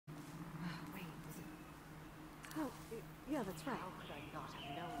Yeah, that's right. How could I not have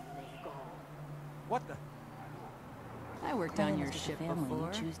known the name Gaul? What the? I worked on your ship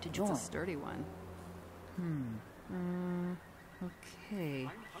before. Choose to join. It's a sturdy one. Okay.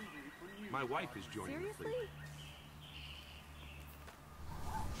 My wife is joining the fleet. Seriously?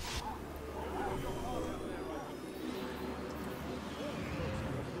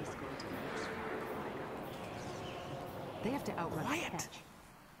 They have to outrun Quiet. the catch.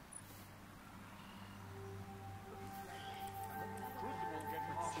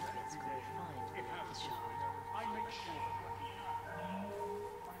 What secrets could we find beneath the shard?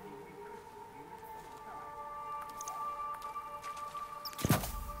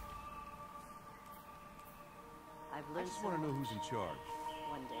 I've I learned just so want to know much. who's in charge.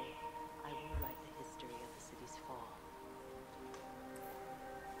 One day, I will write the history of the city's fall.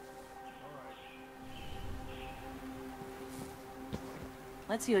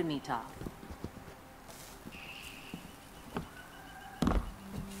 Let's you and me talk.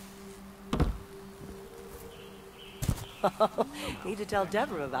 Need to tell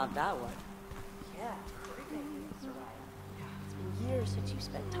Deborah about that one. Yeah, great idea, Soraya. It's been years since you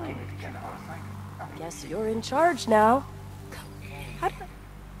spent time with me. Guess you're in charge now. How do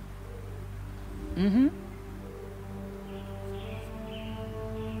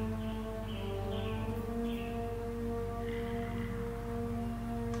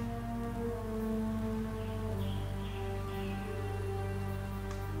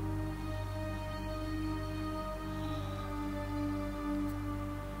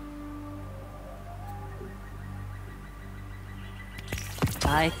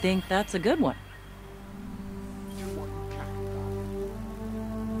I think that's a good one.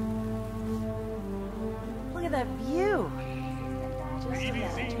 Look at that view. Just EDZ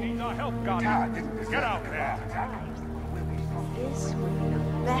imagine. needs our help, Guardian. Get out there. This would be the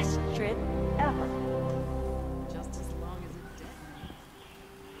best trip ever. Just as long as it did.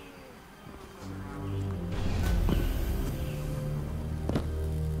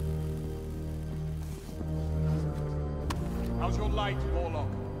 How's your light, Warlock?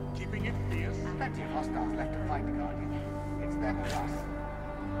 Keeping it fierce? Plenty of hostiles left to fight the Guardian. It's them or us.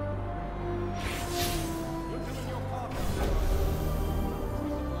 You're doing your part.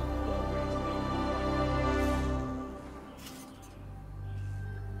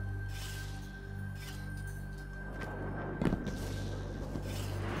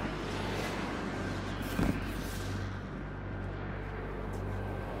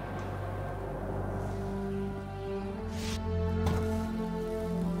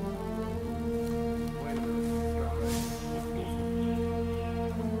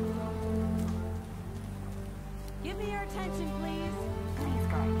 Give me your attention, please. Please,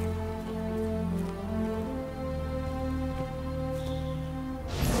 Guardian.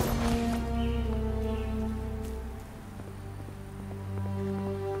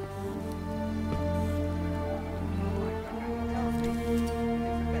 It's a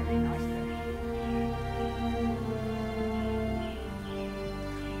very nice day.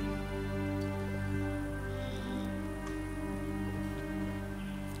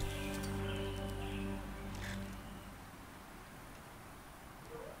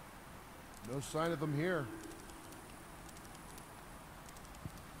 No sign of them here.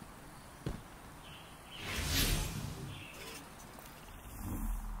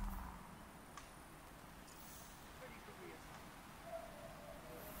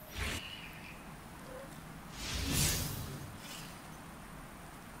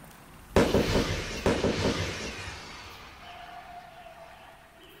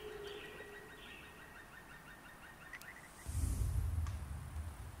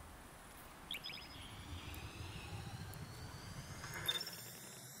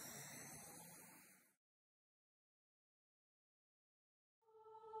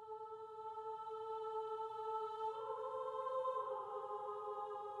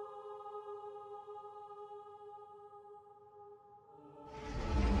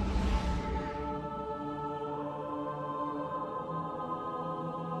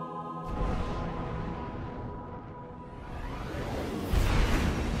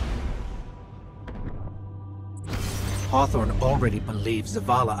 Hawthorne already believes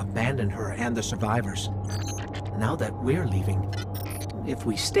Zavala abandoned her and the survivors. Now that we're leaving, if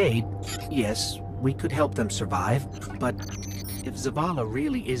we stayed, yes, we could help them survive, but if Zavala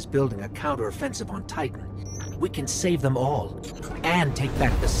really is building a counteroffensive on Titan, we can save them all and take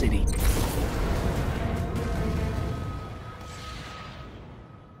back the city.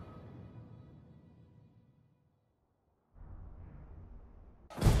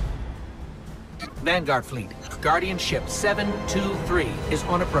 Vanguard Fleet, Guardian Ship 723 is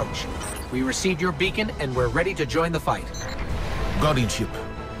on approach. We received your beacon and we're ready to join the fight. Guardian Ship,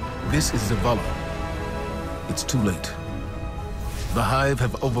 this is Zavala. It's too late. The Hive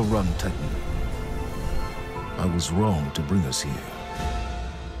have overrun Titan. I was wrong to bring us here.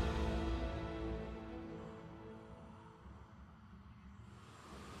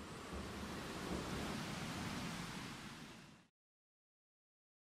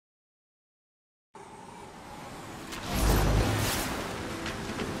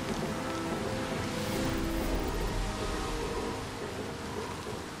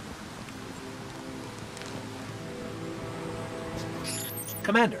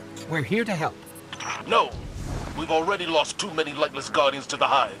 Commander, we're here to help. No! We've already lost too many lightless Guardians to the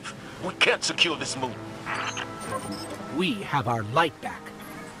Hive. We can't secure this moon. We have our light back.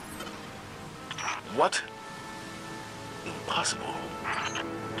 What? Impossible.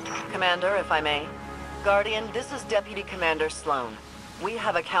 Commander, if I may. Guardian, this is Deputy Commander Sloan. We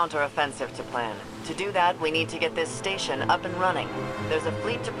have a counter-offensive to plan. To do that, we need to get this station up and running. There's a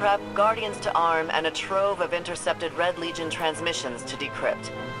fleet to prep, Guardians to arm, and a trove of intercepted Red Legion transmissions to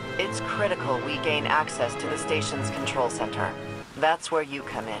decrypt. It's critical we gain access to the station's control center. That's where you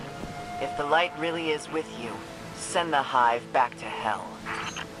come in. If the light really is with you, send the Hive back to hell.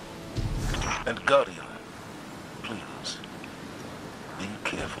 And Guardian, please, be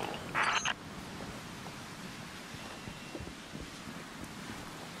careful.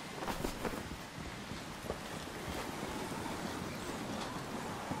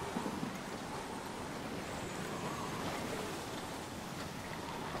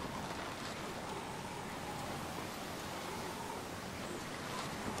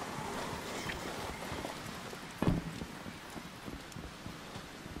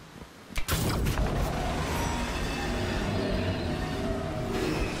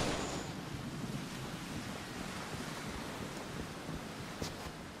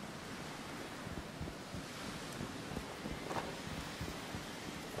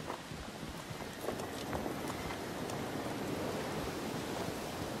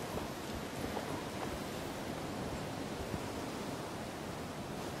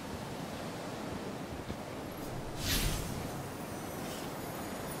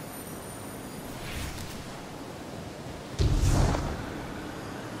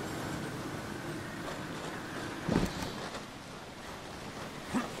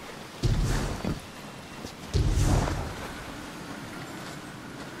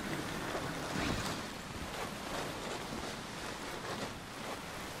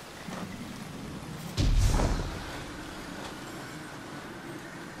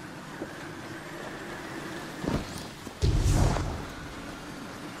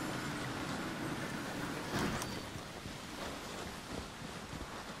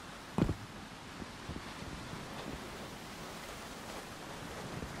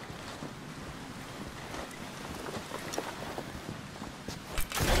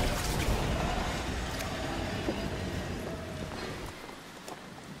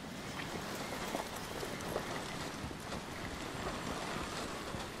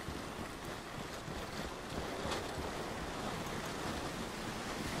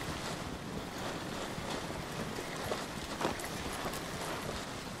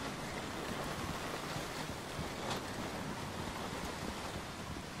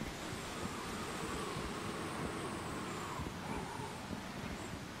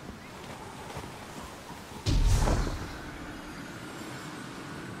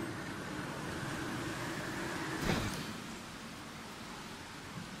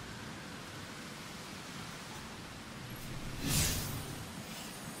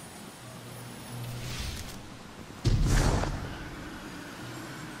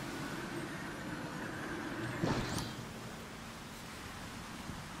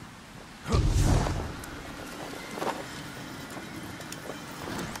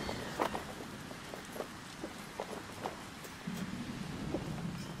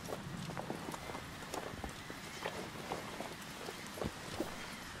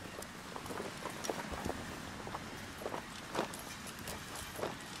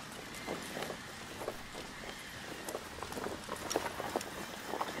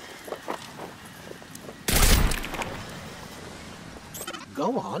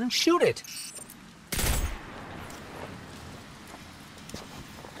 Go on, shoot it.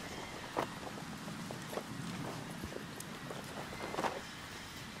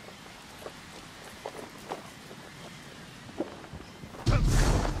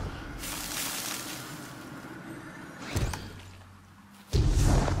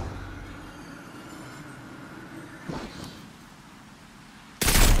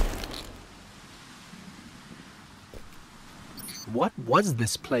 What was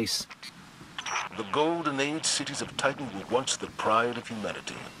this place? The Golden Age cities of Titan were once the pride of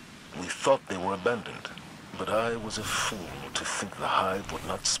humanity. We thought they were abandoned, but I was a fool to think the Hive would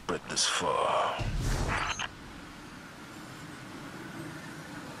not spread this far.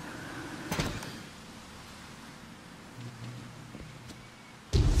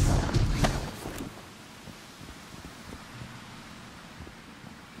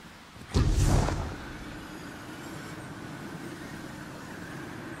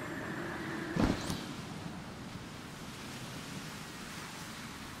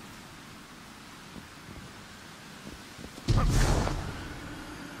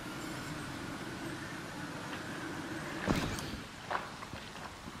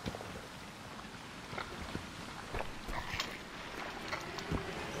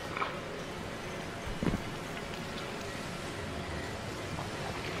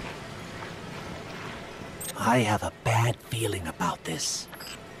 I have a bad feeling about this.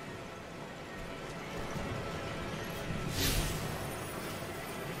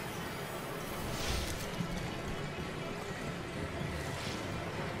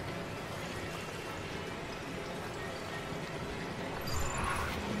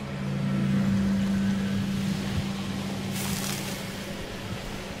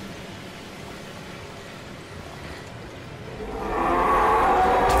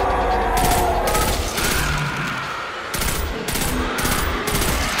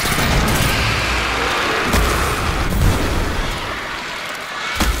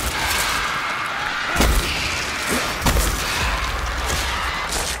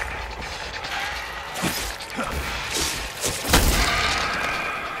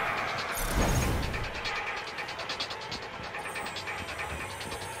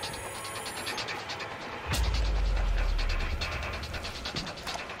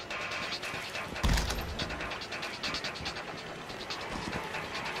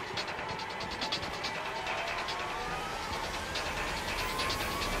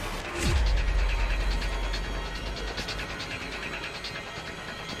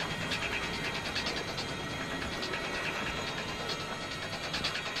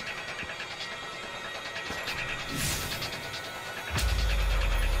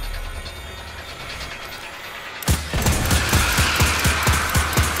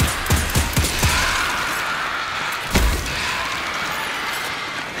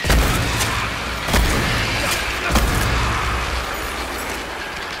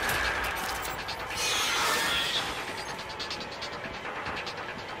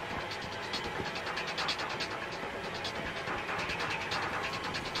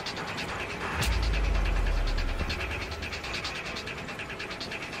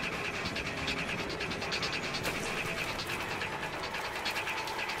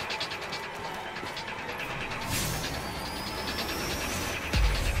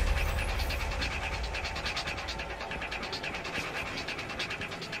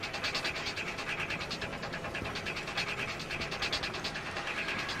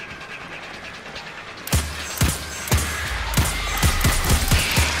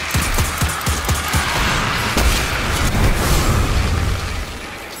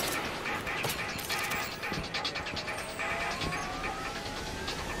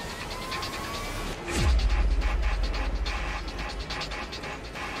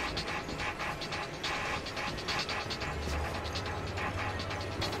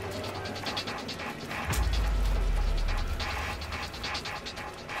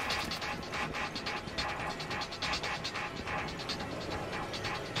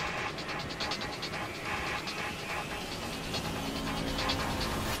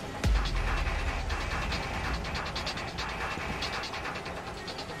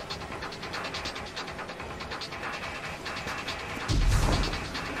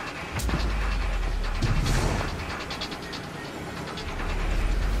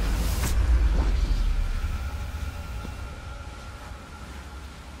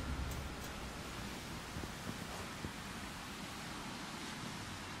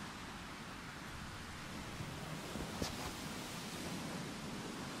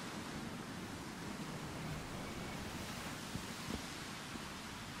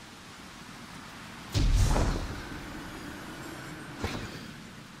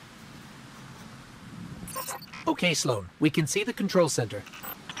 Okay, Sloan, we can see the control center.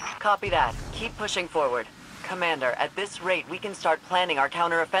 Copy that. Keep pushing forward. Commander, at this rate, we can start planning our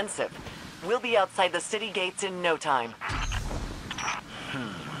counteroffensive. We'll be outside the city gates in no time.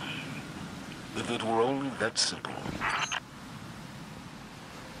 If it were only that simple.